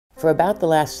For about the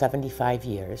last 75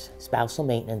 years, spousal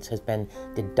maintenance has been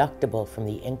deductible from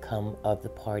the income of the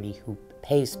party who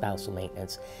pays spousal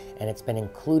maintenance, and it's been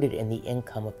included in the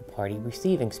income of the party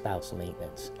receiving spousal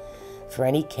maintenance. For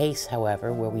any case,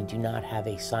 however, where we do not have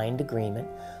a signed agreement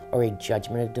or a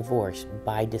judgment of divorce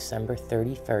by December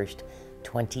 31st,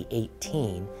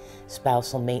 2018,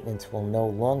 spousal maintenance will no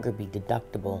longer be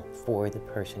deductible for the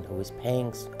person who is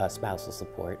paying spousal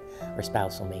support or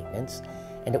spousal maintenance,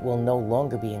 and it will no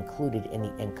longer be included in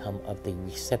the income of the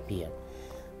recipient.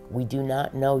 We do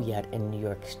not know yet in New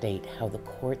York State how the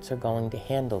courts are going to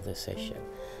handle this issue.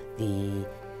 The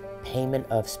payment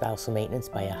of spousal maintenance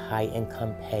by a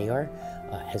high-income payer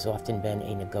has often been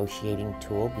a negotiating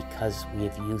tool because we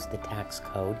have used the tax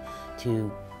code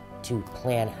to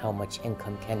plan how much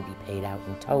income can be paid out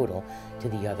in total to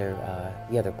the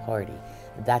other party.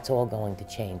 That's all going to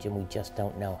change, and we just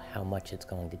don't know how much it's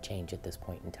going to change at this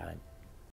point in time.